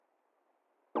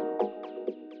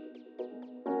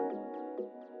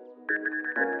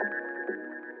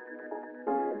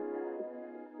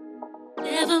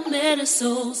Never met a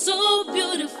soul so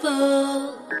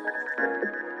beautiful.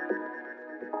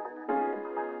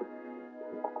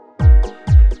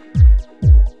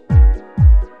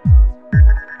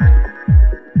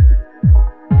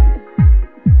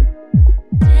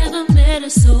 Never met a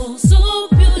soul so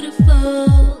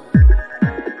beautiful.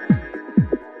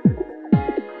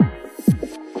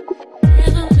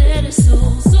 Never met a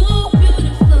soul so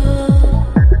beautiful.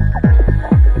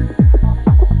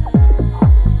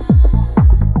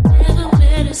 Never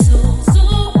met a soul so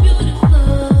beautiful.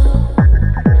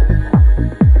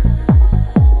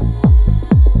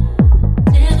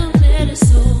 Never met a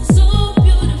soul so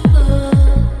beautiful.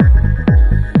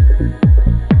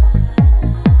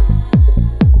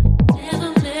 Never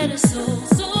met a soul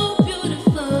so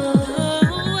beautiful.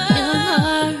 Young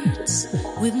hearts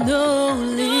with no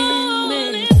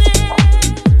limit.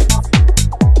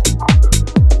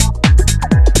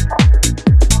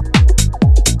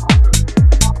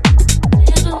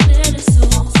 Never met a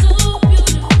soul so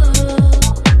beautiful.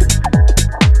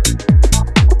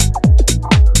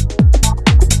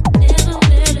 Never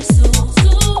met a soul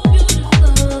so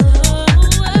beautiful.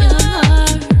 Young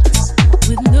hearts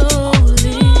with no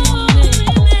limit.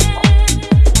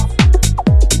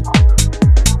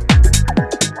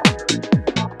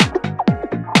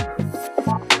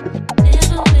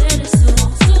 Never met a soul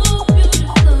so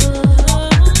beautiful.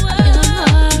 Young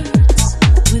hearts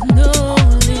with no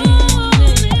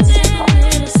limits. Never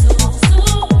met a soul so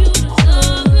beautiful.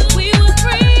 We were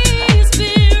free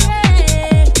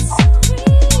spirits.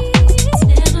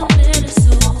 Never met a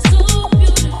soul so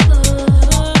beautiful.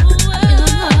 Young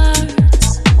hearts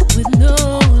with no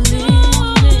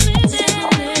limits. Never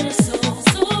met a soul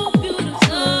so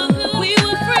beautiful. We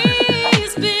were free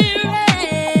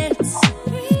spirits.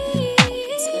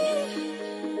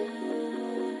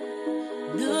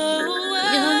 Young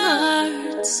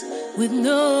hearts with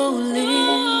no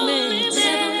limits.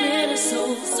 Never met a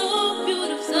soul so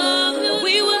beautiful.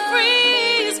 We were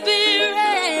free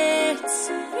spirits.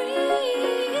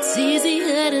 It's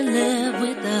easier to love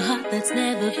with a heart that's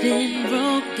never been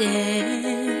broken.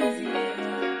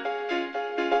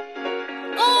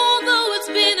 Although it's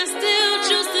been, I still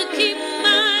choose to keep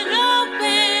mine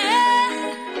open.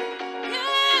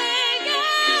 Yeah,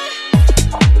 yeah.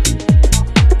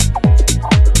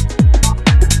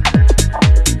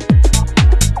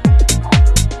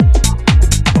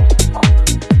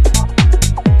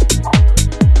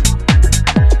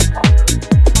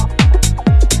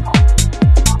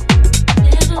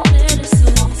 Never met a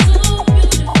soul so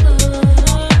beautiful.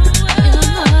 Young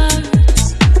hearts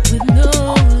with no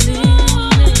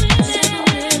limits. Never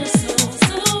met a soul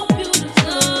so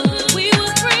beautiful. We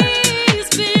were free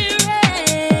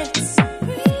spirits.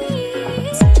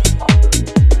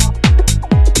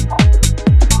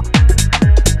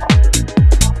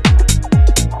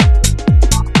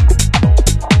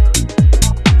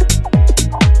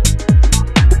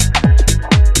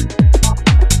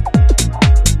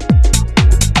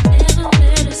 Never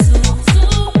met a soul so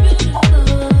beautiful.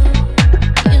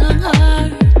 Young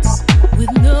hearts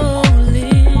with no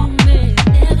limit.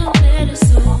 Never met a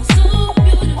soul so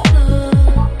beautiful.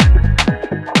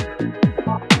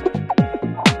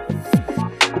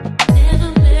 Never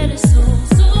met a soul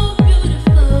so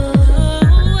beautiful.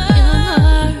 Young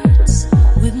hearts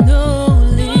with no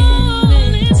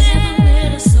limits. Never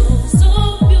met a soul so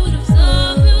beautiful.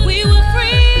 We were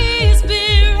free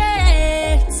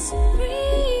spirits.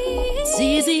 It's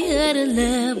easier to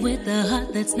love with a heart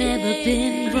that's never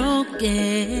been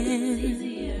broken.